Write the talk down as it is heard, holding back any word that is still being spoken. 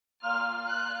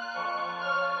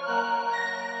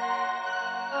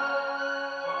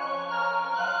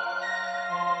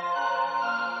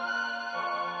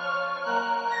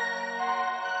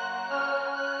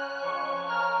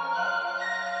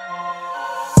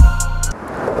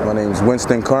My name is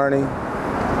Winston Carney.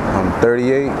 I'm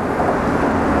 38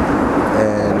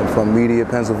 and I'm from Media,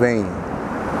 Pennsylvania.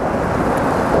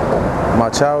 My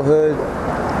childhood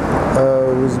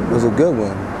was a good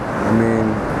one. I mean,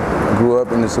 I grew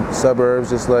up in the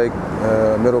suburbs just like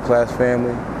a middle-class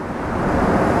family.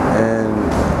 And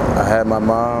I had my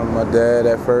mom, my dad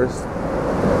at first,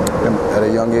 at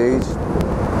a young age.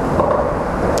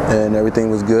 And everything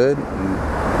was good.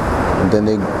 And then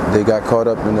they got caught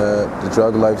up in the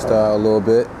drug lifestyle a little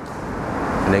bit.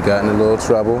 And they got in a little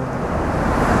trouble.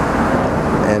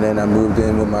 And then I moved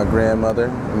in with my grandmother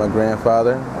and my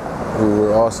grandfather, who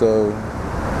were also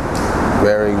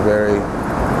very, very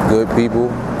good people.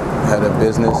 Had a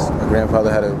business. My grandfather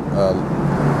had a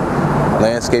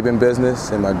landscaping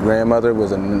business, and my grandmother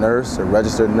was a nurse, a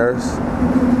registered nurse.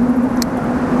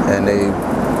 And they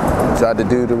tried to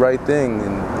do the right thing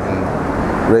and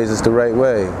raise us the right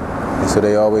way. And so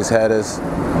they always had us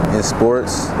in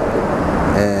sports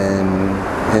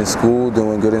and in school,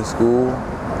 doing good in school.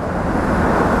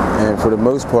 And for the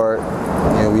most part,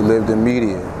 you know, we lived in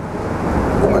media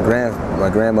with my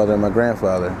grandmother and my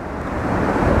grandfather.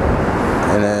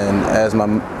 And then as my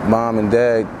mom and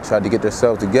dad tried to get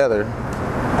themselves together,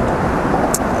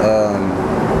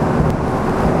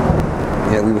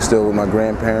 you know, we were still with my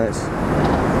grandparents.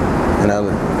 And I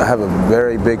have a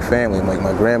very big family. Like,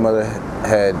 my grandmother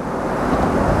had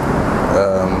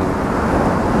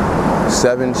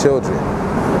 7 children, if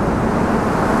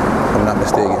I'm not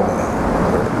mistaken.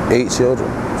 8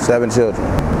 children, 7 children.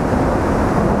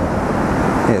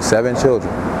 Yeah, 7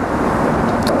 children.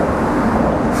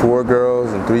 4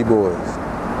 girls and 3 boys.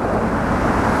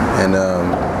 And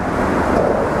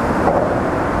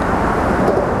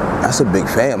that's a big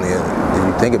family if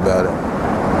you think about it.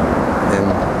 And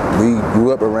we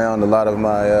grew up around a lot of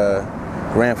my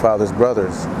grandfather's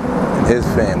brothers and his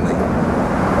family.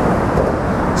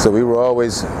 So we were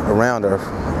always around our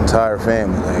entire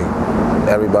family. Like,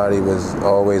 everybody was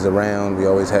always around. We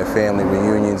always had family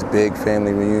reunions, big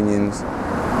family reunions.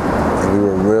 And we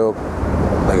were real,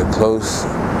 like a close,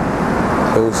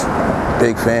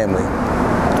 big family.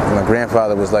 And my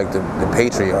grandfather was like the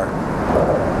patriarch.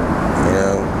 You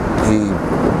know, he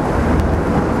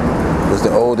was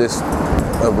the oldest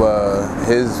of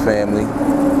his family,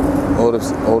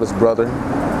 oldest brother.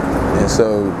 And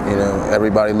so, you know,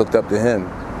 everybody looked up to him.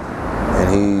 And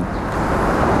he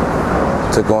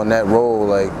took on that role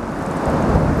like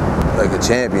a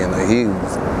champion. Like, he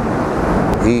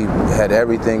had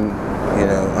everything, you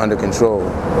know, under control.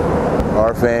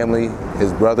 Our family,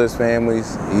 his brother's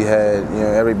families, he had, you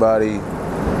know, everybody,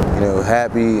 you know,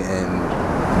 happy and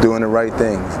doing the right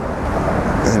things.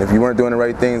 And if you weren't doing the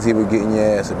right things, he would get in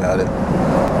your ass about it.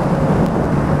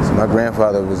 So my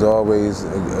grandfather was always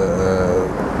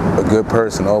a good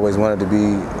person, always wanted to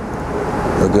be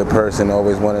a good person,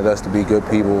 always wanted us to be good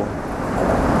people.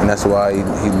 And that's why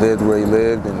he lived where he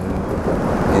lived, and,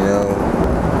 you know,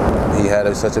 he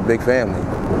had such a big family.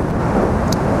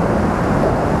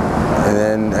 And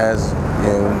then as,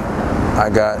 you know, I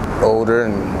got older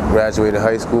and graduated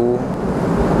high school,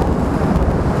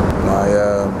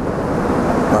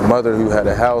 my mother, who had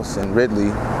a house in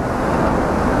Ridley,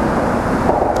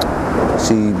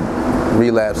 she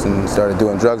relapsed and started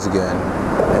doing drugs again.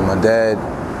 And my dad,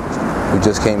 who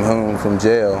just came home from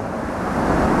jail,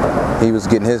 he was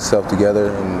getting himself together,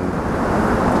 and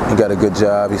he got a good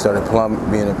job. He started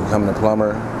becoming a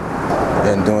plumber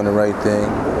and doing the right thing.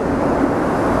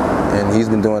 And he's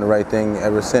been doing the right thing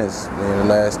ever since. In the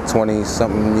last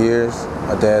 20-something years,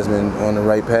 my dad's been on the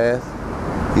right path.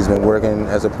 He's been working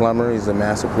as a plumber. He's a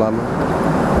master plumber.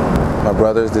 My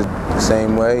brother's the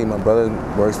same way. My brother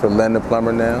works for Len the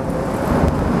plumber now.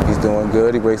 He's doing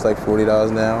good. He makes like $40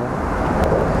 an hour.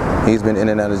 He's been in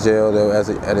and out of jail though, at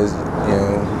his, you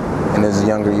know, in his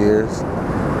younger years,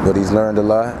 but he's learned a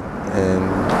lot. And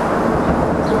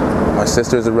my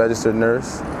sister's a registered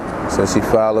nurse, so she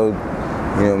followed,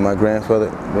 you know, my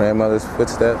grandmother's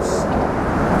footsteps.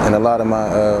 And a lot of my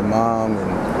mom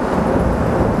and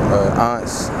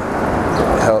aunts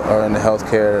are in the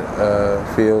healthcare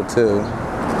field too.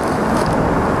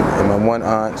 And my one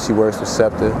aunt, she works for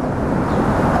SEPTA.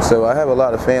 So I have a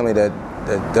lot of family that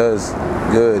does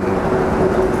good.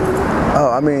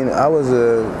 Oh, I mean, I was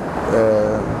a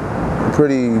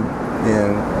pretty, you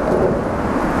know,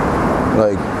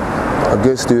 like a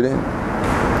good student.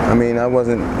 I mean, I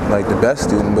wasn't like the best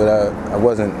student, but I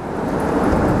wasn't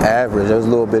average. I was a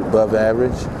little bit above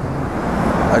average.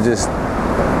 I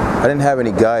didn't have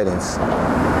any guidance.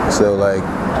 So like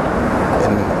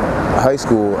in high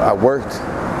school, I worked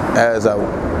as I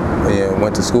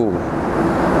went to school,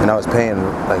 and I was paying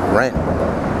like rent.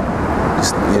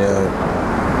 Just, you know,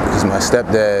 because my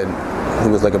stepdad, he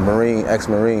was like a Marine,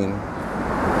 ex-Marine.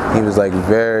 He was like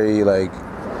very like,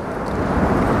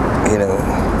 you know,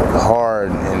 hard,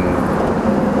 and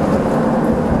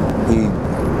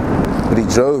he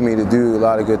drove me to do a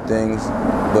lot of good things,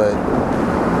 but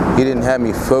he didn't have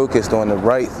me focused on the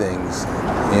right things.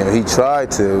 You know, he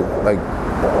tried to like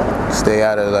stay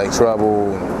out of like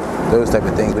trouble and those type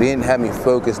of things, but he didn't have me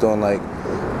focused on like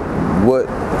what,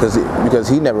 because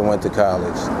he never went to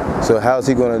college. So how's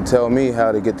he going to tell me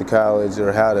how to get to college,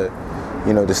 or how to,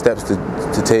 you know, the steps to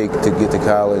take to get to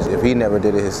college if he never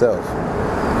did it himself?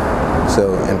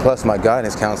 So, and plus my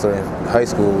guidance counselor in high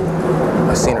school,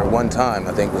 I seen her one time.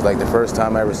 I think it was like the first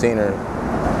time I ever seen her.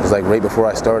 It was like right before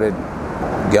I started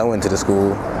going to the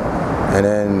school. And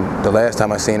then the last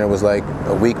time I seen her was like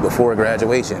a week before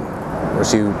graduation, where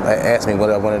she asked me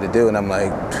what I wanted to do, and I'm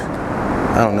like,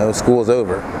 I don't know, school's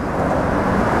over.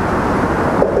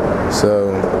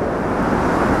 So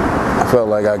I felt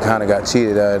like I kind of got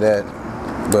cheated out of that.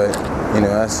 But, you know,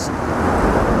 that's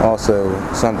also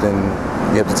something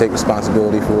you have to take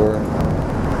responsibility for.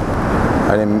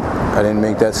 I didn't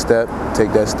make that step,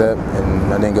 take that step,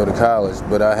 and I didn't go to college.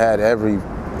 But I had every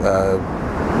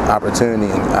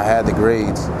opportunity, and I had the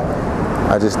grades.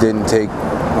 I just didn't take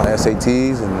my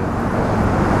SATs, and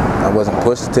I wasn't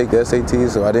pushed to take the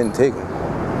SATs, so I didn't take them.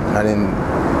 I didn't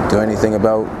do anything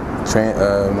about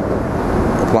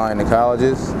applying to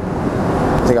colleges.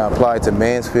 I think I applied to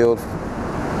Mansfield,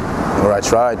 or I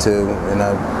tried to, and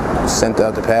I sent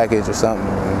out the package or something,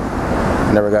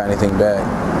 and never got anything back.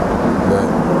 But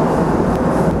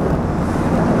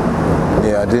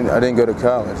yeah, I didn't go to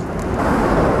college.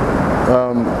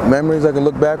 Memories I can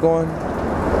look back on?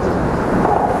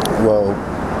 Well,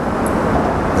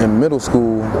 in middle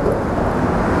school,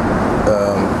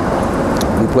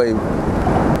 we played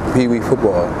Pee Wee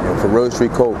football, you know, for Rose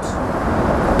Street Colts.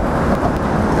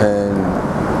 And,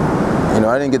 you know,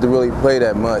 I didn't get to really play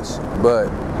that much, but,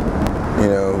 you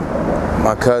know,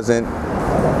 my cousin,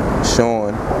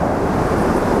 Sean,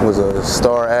 was a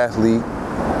star athlete,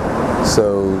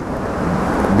 so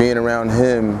being around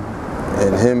him,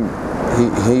 and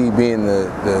he being the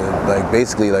like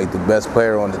basically like the best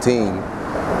player on the team,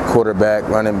 quarterback,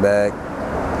 running back,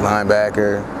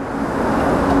 linebacker,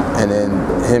 and then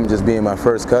him just being my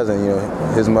first cousin, you know,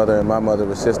 his mother and my mother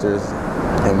were sisters,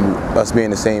 and us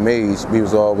being the same age, we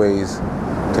was always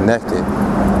connected,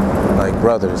 like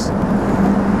brothers.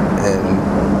 And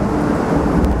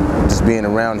just being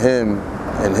around him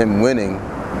and him winning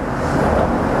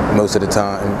most of the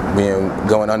time, you know,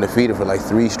 going undefeated for like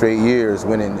 3 straight years,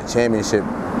 winning the championship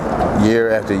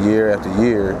year after year after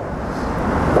year.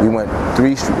 We won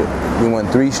 3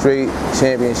 straight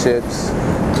championships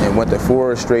and went to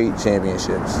 4 straight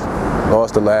championships.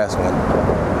 Lost the last one.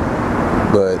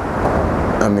 But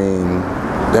I mean,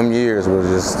 them years were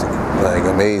just like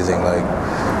amazing, like,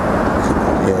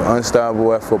 you know,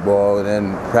 unstoppable at football, and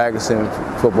then practicing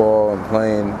football and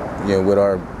playing, you know, with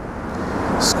our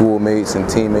schoolmates and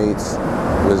teammates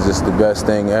was just the best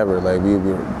thing ever. Like we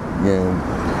were, you know,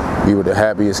 we were the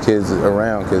happiest kids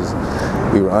around because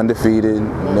we were undefeated.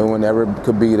 No one ever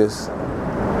could beat us.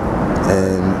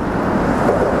 And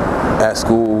at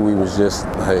school, we was just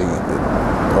like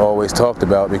always talked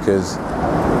about because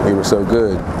we were so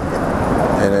good.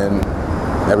 And then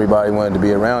everybody wanted to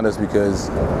be around us because,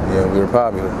 you know, we were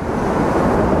popular.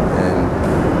 And,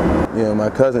 you know, my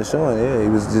cousin Sean, yeah, he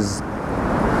was just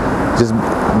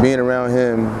being around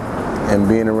him and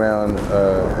being around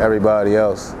everybody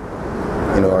else,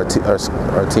 you know, our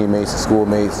teammates,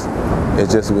 schoolmates, it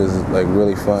just was like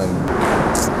really fun.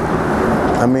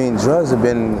 I mean, drugs have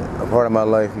been a part of my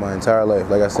life my entire life.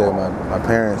 Like I said, my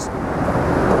parents,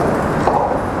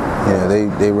 you know,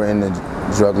 they were in the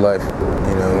drug life,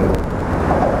 you know,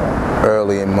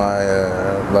 early in my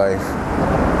life,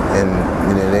 and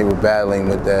you know, they were battling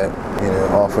with that, you know,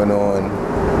 off and on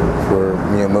for,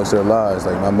 you know, most of their lives.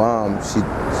 Like my mom, she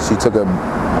took a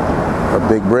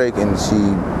big break, and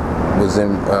she was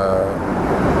in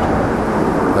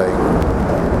like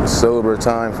sober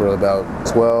time for about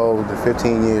 12 to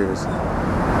 15 years.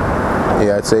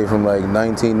 Yeah, I'd say from like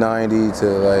 1990 to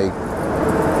like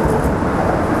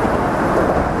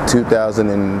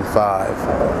 2005,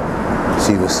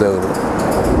 she was sober.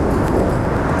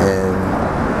 And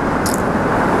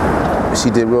she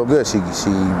did real good. She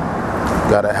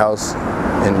got a house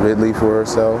in Ridley for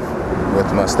herself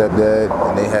with my stepdad,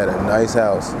 and they had a nice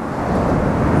house.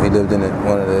 We lived in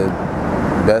one of the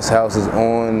best houses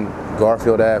on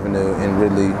Garfield Avenue in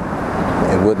Ridley,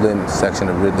 in Woodland section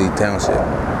of Ridley Township.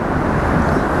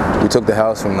 We took the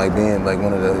house from like being like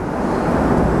one of the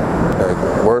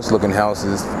like worst looking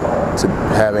houses to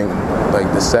having like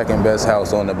the second best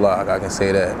house on the block. I can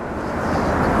say that,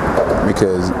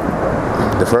 because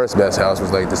the first best house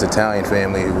was like this Italian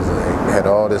family who was like, had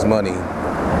all this money.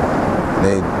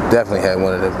 They definitely had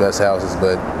one of the best houses,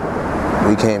 but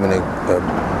we came in a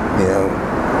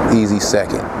easy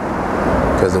second,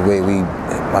 because the way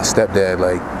my stepdad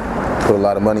like put a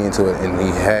lot of money into it, and he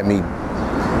had me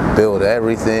build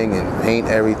everything and paint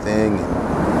everything.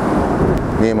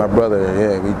 And me and my brother,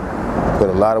 yeah, we put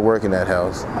a lot of work in that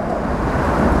house.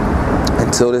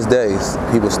 Until this day,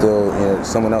 people still,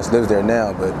 someone else lives there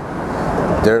now, but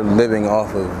they're living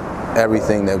off of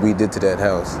everything that we did to that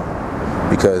house,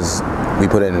 because we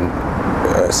put in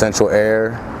central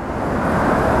air,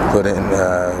 put in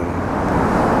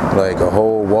like a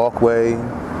whole walkway,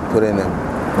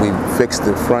 we fixed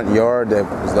the front yard that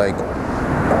was like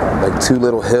two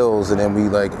little hills, and then we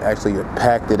like actually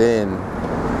packed it in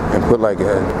and put like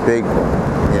a big,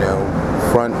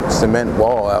 front cement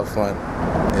wall out front,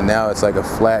 and now it's like a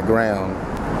flat ground.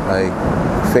 Like,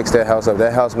 fixed that house up.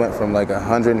 That house went from like a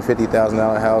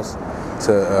 $150,000 house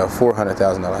to a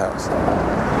 $400,000 house.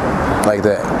 Like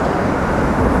that.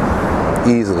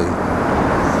 Easily.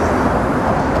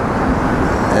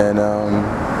 And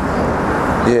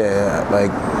yeah,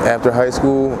 like after high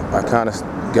school, I kind of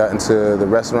got into the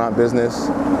restaurant business,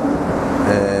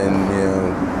 and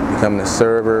becoming a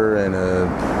server and a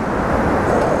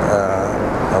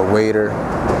waiter.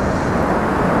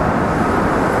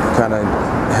 Kind of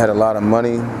had a lot of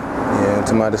money,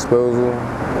 to my disposal,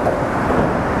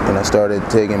 and I started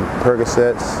taking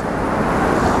Percocets.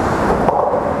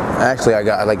 Actually,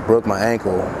 I broke my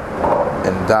ankle,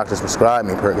 and the doctors prescribed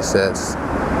me Percocets,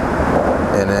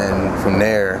 and then from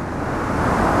there,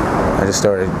 I just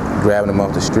started grabbing them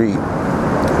off the street,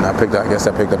 and I guess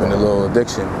I picked up in a little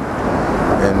addiction,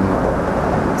 and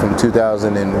from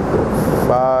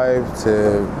 2005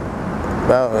 to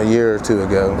about a year or two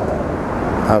ago,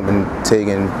 I've been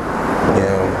taking,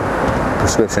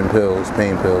 prescription pills,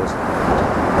 pain pills,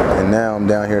 and now I'm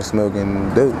down here smoking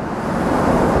dope,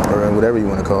 or whatever you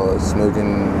want to call it,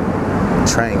 smoking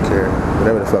trank, or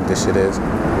whatever the fuck this shit is.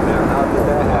 Now, how did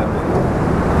that happen?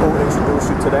 Who introduced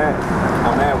you to that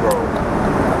on that road?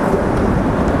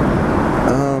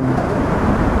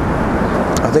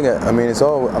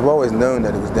 I've always known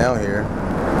that it was down here.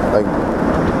 Like,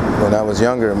 when I was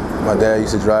younger, my dad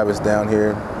used to drive us down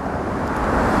here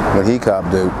when he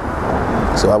copped dope.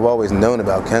 So I've always known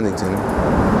about Kensington.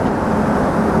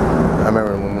 I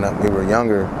remember when we were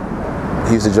younger,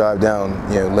 he used to drive down,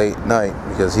 late night,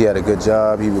 because he had a good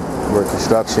job. He would work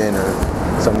construction or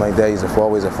something like that. He's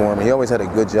always a foreman. He always had a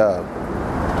good job.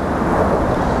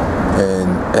 And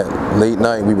at late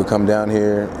night, we would come down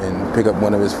here and pick up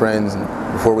one of his friends. And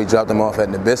before we dropped him off at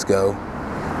Nabisco,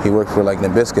 he worked for like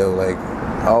Nabisco. Like,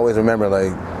 I always remember,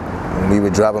 like, when we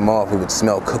would drop him off, we would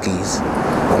smell cookies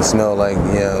and smell like,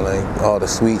 like all the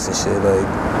sweets and shit. Like,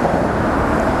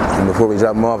 and before we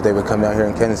drop him off, they would come down here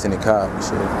in Kensington and cop and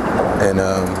shit. And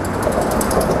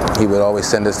he would always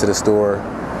send us to the store.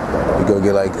 We'd go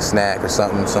get like a snack or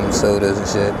something, some sodas and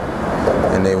shit.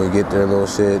 And they would get their little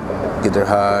shit, get their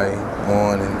high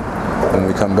on, and when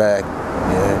we come back,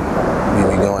 we'd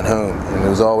be going home. And it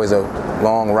was always a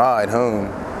long ride home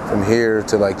from here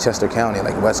to like Chester County,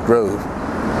 like West Grove.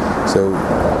 So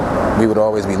we would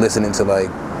always be listening to like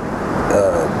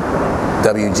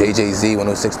WJJZ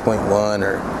 106.1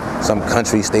 or some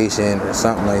country station or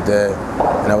something like that.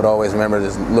 And I would always remember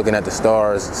just looking at the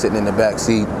stars, sitting in the back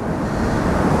seat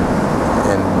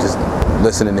and just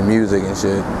listening to music and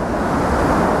shit.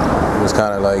 It was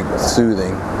kind of like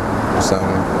soothing or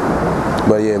something.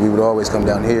 But yeah, we would always come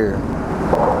down here.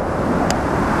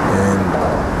 And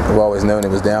I've always known it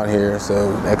was down here,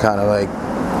 so that kind of like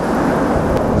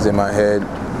was in my head.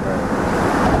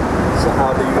 So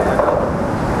how do you end up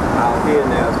out here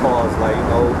now, as far as like,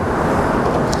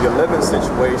 your living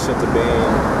situation to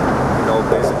being,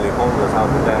 basically homeless? How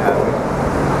did that happen?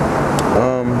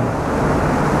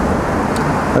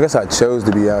 I guess I chose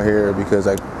to be out here because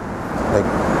I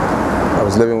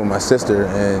was living with my sister,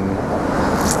 and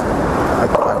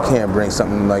I can't bring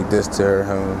something like this to her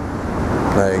home.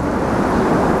 Like,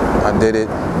 I did it,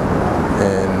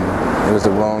 and it was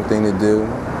the wrong thing to do.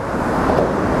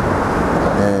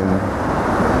 And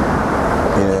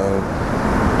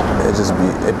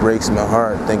it breaks my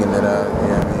heart thinking that I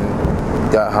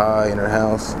got high in her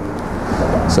house.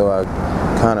 So I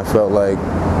kind of felt like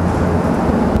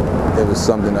it was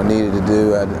something I needed to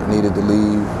do. I needed to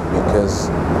leave because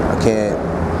I can't,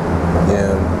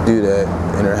 do that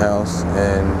in her house.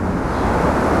 And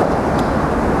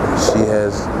she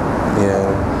has,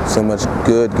 so much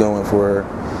good going for her.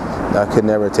 I could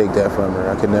never take that from her.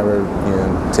 I could never,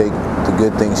 take the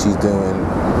good things she's doing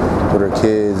with her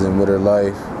kids and with her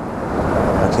life.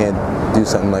 I can't do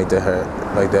something like that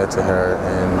to her.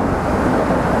 And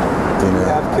do you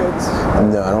have kids?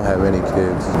 No, I don't have any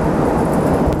kids.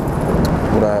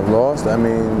 What I've lost? I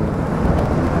mean,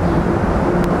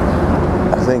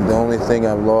 I think the only thing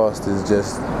I've lost is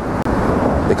just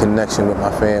the connection with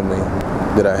my family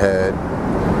that I had,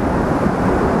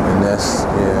 and that's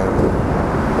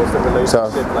What's the relationship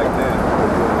tough. like that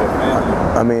with you and your family?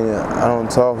 I mean, I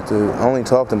only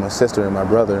talk to my sister and my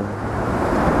brother,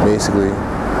 basically.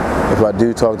 If I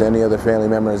do talk to any other family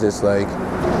members, it's like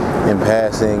in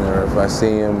passing, or if I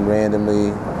see them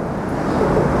randomly.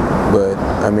 But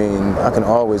I mean, I can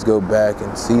always go back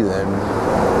and see them.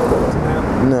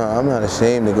 No, I'm not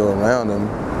ashamed to go around them.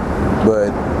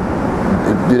 But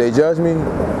do they judge me?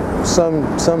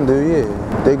 Some do, yeah.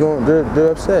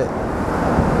 They're upset.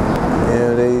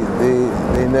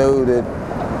 They know that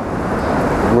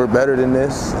we're better than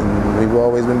this, and we've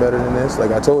always been better than this.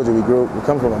 Like I told you, we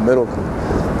come from a middle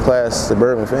class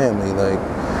suburban family. Like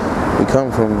we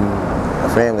come from a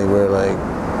family where like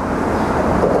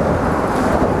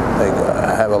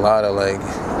I have a lot of like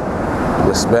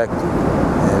respect,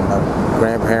 and my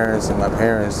grandparents and my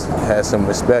parents had some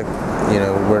respect,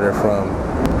 where they're from.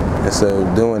 And so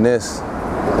doing this,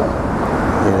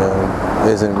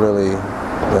 isn't really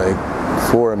like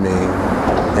for me,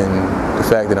 and the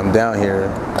fact that I'm down here,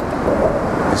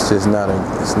 it's just not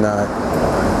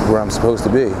where I'm supposed to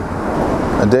be.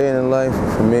 A day in the life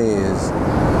for me is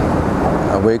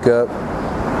I wake up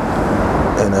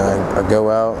and I go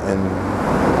out and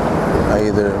I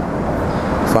either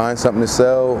find something to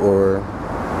sell, or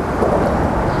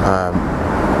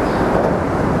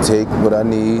take what I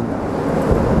need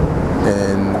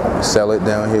and sell it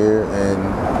down here and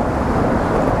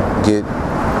get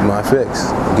my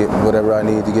fix, get whatever I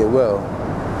need to get well.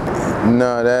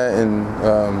 No, that and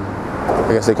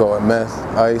I guess they call it meth,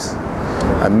 ice.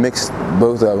 I mixed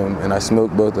both of them and I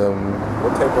smoked both of them.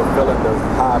 What type of feeling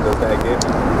high does that give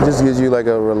you? It just gives you like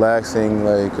a relaxing,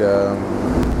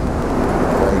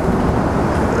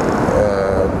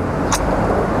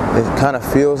 it kind of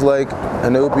feels like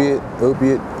an opiate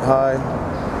high,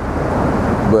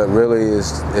 but really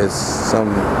it's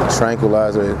some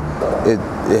tranquilizer. It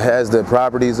has the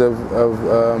properties of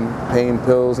pain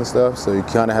pills and stuff, so you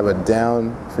kind of have a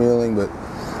down feeling, but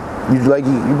you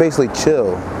basically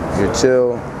chill. You're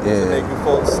chill. Yeah. Does it make you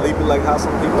fall asleep like how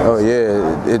some people? Oh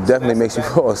yeah, it definitely makes you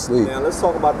fall asleep. Now let's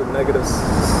talk about the negative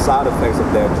side effects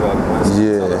of that drug.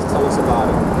 Tell us about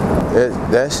it.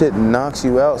 That shit knocks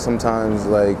you out sometimes,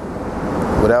 like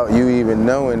without you even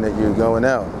knowing that you're going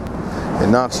out. It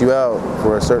knocks you out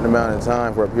for a certain amount of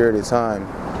time, for a period of time,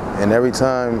 and every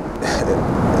time it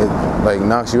like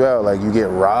knocks you out, like you get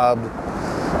robbed,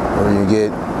 or you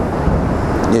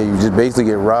just basically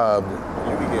get robbed.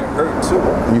 You can get hurt too.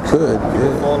 You could.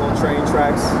 People fall on train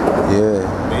tracks. Yeah.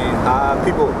 I mean,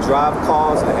 people drive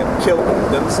cars and have killed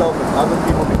themselves and other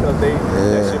people because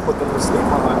that shit put them to sleep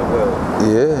behind the wheel.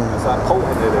 Yeah. That's how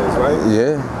potent it is, right?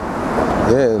 Yeah.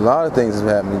 Yeah, a lot of things have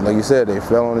happened. Like you said, they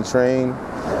fell on the train.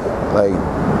 Like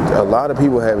a lot of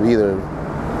people have either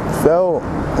fell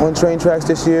on train tracks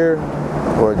this year,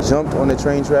 or jumped on the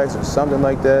train tracks, or something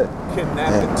like that.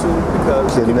 Kidnapping too,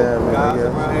 because guys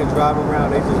around here driving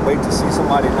around, they just wait to see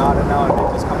somebody nodding out and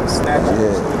they just come and snatch you.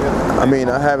 Yeah. I mean,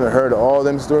 I haven't heard all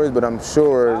them stories, but I'm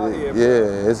sure,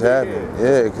 it's happened.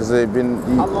 Yeah, because they've been.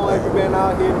 How long have you been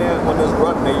out here now on this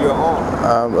run that you're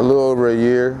on? A little over a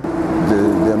year.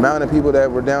 The amount of people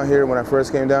that were down here when I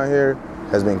first came down here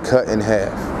has been cut in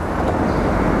half.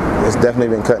 It's definitely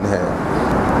been cut in half.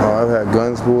 I've had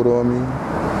guns pulled on me,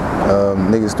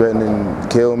 niggas threatening to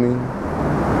kill me.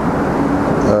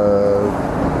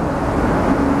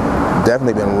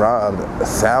 Definitely been robbed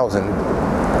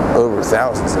over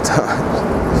thousands of times.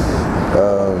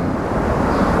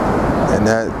 And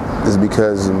that is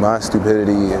because of my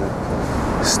stupidity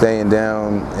and staying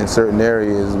down in certain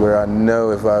areas where I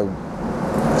know if I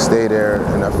stay there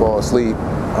and I fall asleep,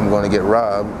 I'm going to get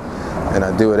robbed, and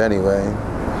I do it anyway.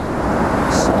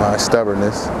 It's my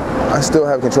stubbornness. I still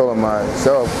have control of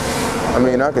myself. I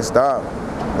mean, I can stop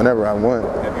whenever I want.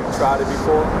 Have you tried it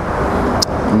before?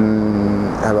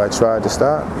 Have I tried to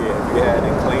stop? Yeah. Have you had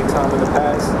any clean time in the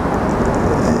past?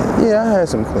 Yeah, I had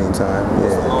some clean time. Yeah.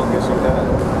 What's the longest you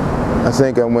had? I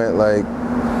think I went like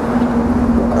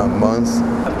a month.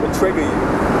 What triggered you?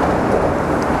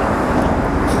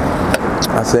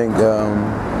 I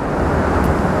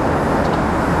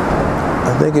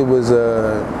think it was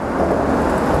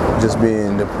just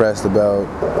being depressed about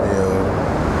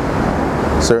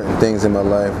certain things in my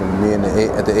life, and being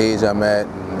at the age I'm at,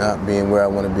 and not being where I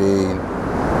want to be.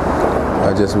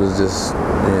 I just was just,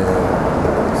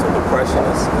 So depression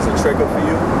is a trigger for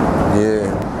you? Yeah.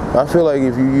 I feel like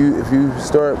if you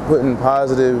start putting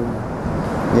positive,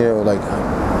 like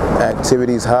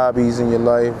activities, hobbies in your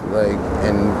life, like,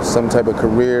 and some type of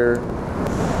career,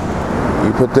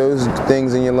 you put those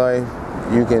things in your life,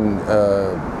 you can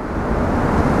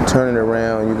turn it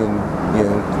around. You can,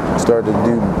 start to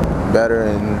do better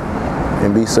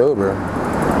and be sober.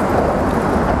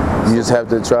 You just have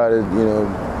to try to,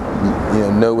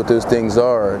 know what those things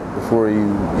are before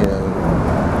you,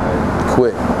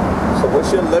 quit. So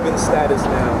what's your living status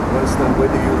now, Winston? Where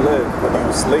do you live? Where do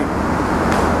you sleep?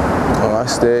 Oh, I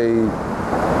stay in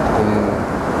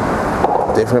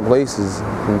different places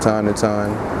from time to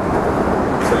time.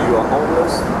 So you are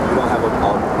homeless? You don't have a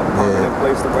permanent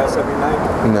place to rest every night?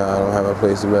 No, I don't have a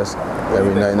place to rest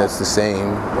every night. That's the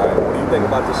same. Right. What do you think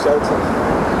about the shelter?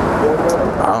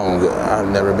 I've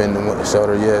never been to a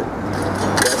shelter yet.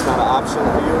 That's not an option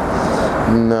for you?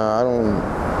 No, I don't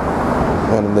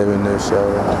want to live in no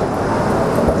shelter.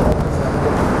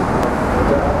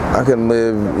 I can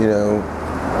live,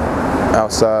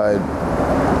 outside,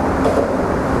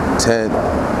 tent.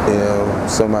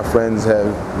 Some of my friends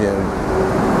have,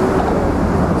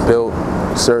 built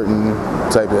certain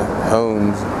type of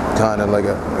homes, kind of like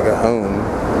a home.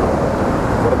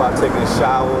 What about taking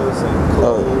showers and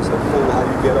clothes and food? How do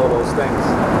you get all those things?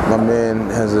 My man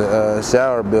has a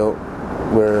shower built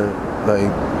where,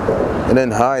 like, and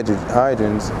then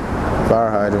hydrants, fire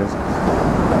hydrants.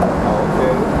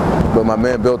 Okay. But my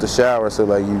man built a shower, so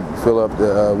like you fill up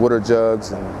the water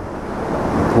jugs and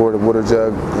you pour the water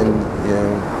jug in,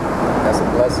 That's a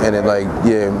blessing. and it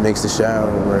makes the shower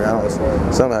work.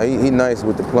 Somehow he nice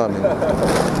with the plumbing.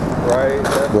 Right.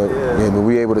 But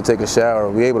we able to take a shower.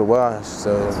 We able to wash.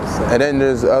 So, and then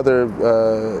there's other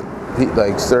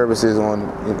like services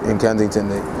in Kensington.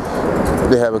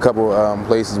 They have a couple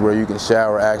places where you can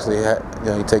shower. Actually,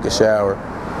 you take a shower,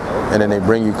 and then they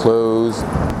bring you clothes.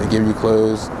 They give you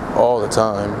clothes all the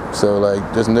time. So like,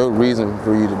 there's no reason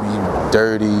for you to be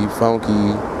dirty,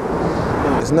 funky.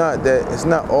 It's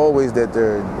not always that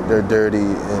they're dirty,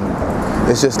 and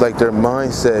it's just like their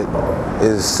mindset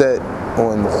is set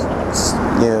on,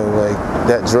 like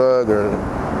that drug or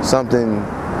something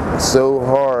so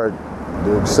hard.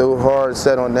 They're so hard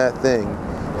set on that thing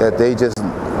that they just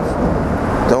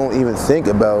don't even think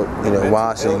about,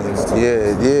 washing.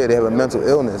 They have a mental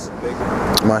illness.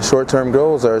 My short-term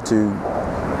goals are to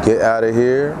get out of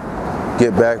here,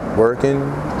 get back working,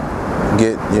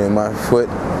 get my foot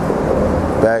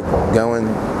back going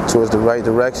towards the right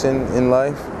direction in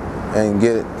life, and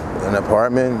get an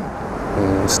apartment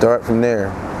and start from there.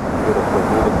 Beautiful,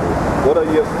 beautiful. What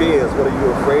are your fears? What are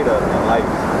you afraid of in life?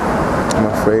 I'm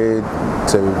afraid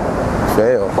to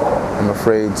fail. I'm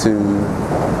afraid to,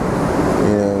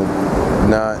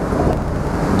 not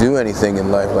do anything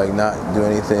in life, like not do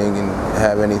anything and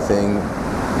have anything,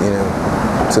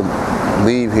 to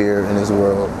leave here in this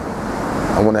world.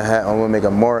 I want to make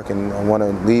a mark, and I want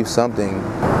to leave something.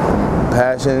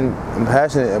 I'm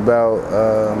passionate about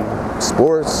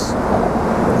sports.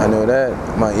 I know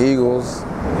that. My Eagles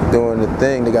doing the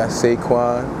thing. They got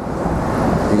Saquon.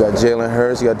 You got Jalen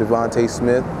Hurts. You got Devontae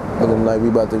Smith. Looking like we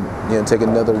about to take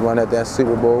another run at that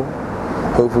Super Bowl.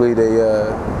 Hopefully they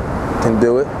can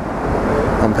do it.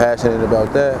 I'm passionate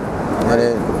about that.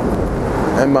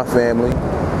 And my family.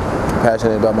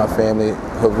 Passionate about my family.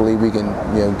 Hopefully we can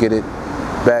get it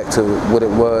back to what it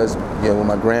was when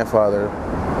my grandfather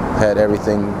had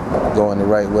everything going the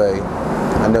right way.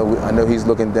 I know he's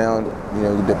looking down,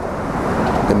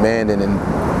 demanding and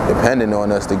depending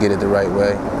on us to get it the right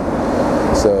way.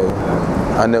 So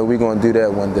I know we're going to do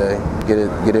that one day. Get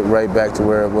it right back to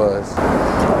where it was.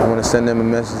 I want to send them a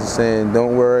message saying,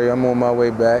 don't worry, I'm on my way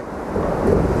back.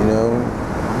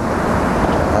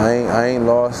 I ain't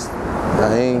lost.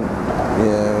 I ain't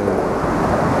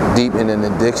deep in an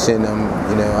addiction.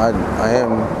 I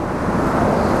am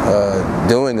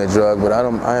doing a drug, but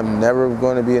I am never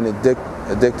going to be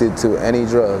addicted to any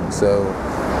drug. So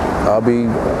I'll be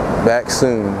back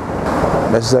soon.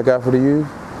 Message I got for the youth: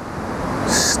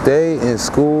 stay in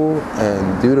school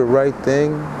and do the right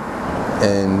thing,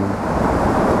 and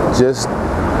just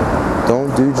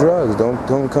don't do drugs.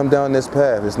 Don't come down this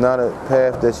path. It's not a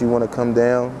path that you want to come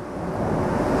down.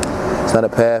 It's not a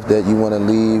path that you want to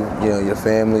leave, your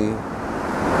family,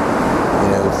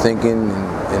 thinking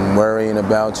and worrying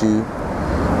about you.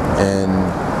 And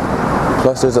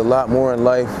plus, there's a lot more in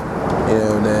life,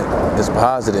 that is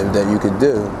positive that you could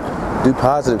do. Do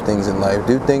positive things in life.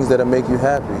 Do things that'll make you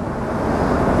happy.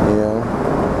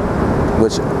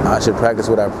 which I should practice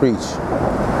what I preach.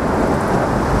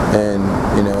 And,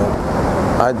 you know,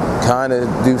 I kind of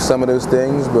do some of those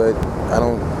things, but I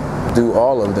don't do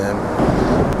all of them.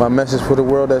 My message for the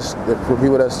world, for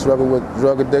people that struggle with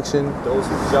drug addiction, Those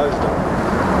who judge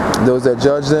them. those that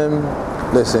judge them,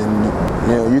 listen,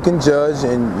 you know, you can judge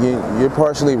and you're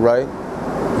partially right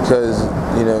because,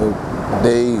 you know,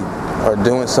 they are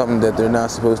doing something that they're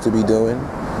not supposed to be doing.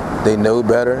 They know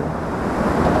better.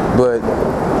 But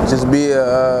just be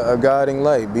a guiding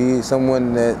light. Be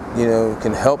someone that, you know,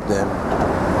 can help them.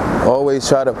 Always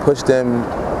try to push them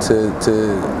to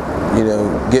you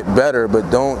know, get better, but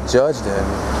don't judge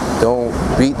them. Don't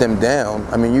beat them down.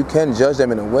 I mean, you can judge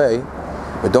them in a way,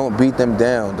 but don't beat them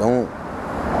down. Don't,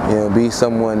 you know, be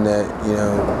someone that, you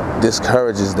know,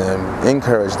 discourages them.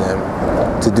 Encourage them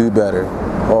to do better,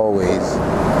 always.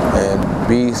 And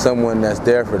be someone that's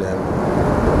there for them.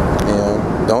 You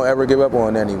know, don't ever give up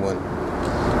on anyone.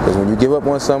 Because when you give up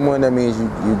on someone, that means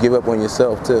you give up on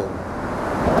yourself too.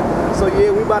 So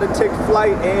yeah, we about to take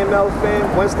flight, AML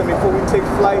fan. Winston, before we take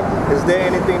flight, is there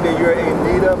anything that you're in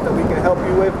need of that we can help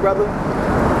you with, brother?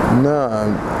 No,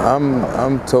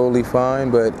 I'm totally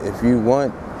fine, but if you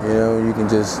want, you know, you can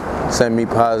just send me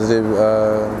positive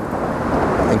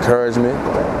encouragement.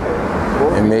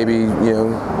 And maybe, you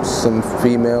know, some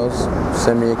females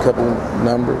send me a couple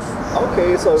numbers.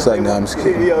 Okay, so it's like, no, I'm just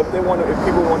kidding. Yeah, if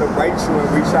people want to write you and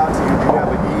reach out to you, do you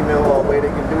have an email or a way they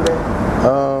can do that?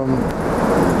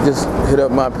 Just hit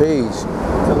up my page.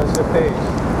 Tell us your page.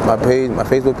 My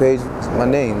Facebook page, my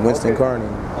name, Winston Carney.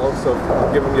 Also,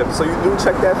 give them your. So you do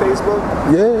check that Facebook?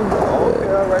 Yeah.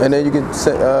 Okay, all right. And then you can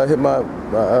hit my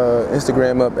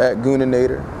Instagram up at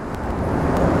Gooninator.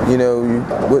 You know,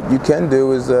 what you can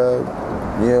do is,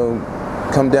 you know,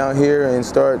 come down here and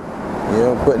start, you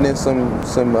know, putting in some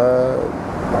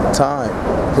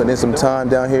time, putting in some time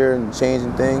down here and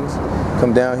changing things.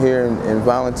 Come down here and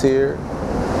volunteer.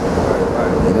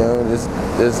 You know,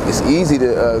 it's easy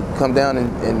to come down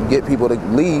and get people to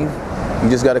leave. You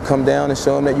just got to come down and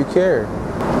show them that you care.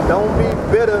 Don't be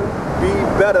bitter, be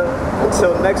better.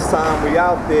 Until next time, we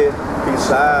out there.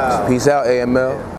 Peace out. Peace out, AML.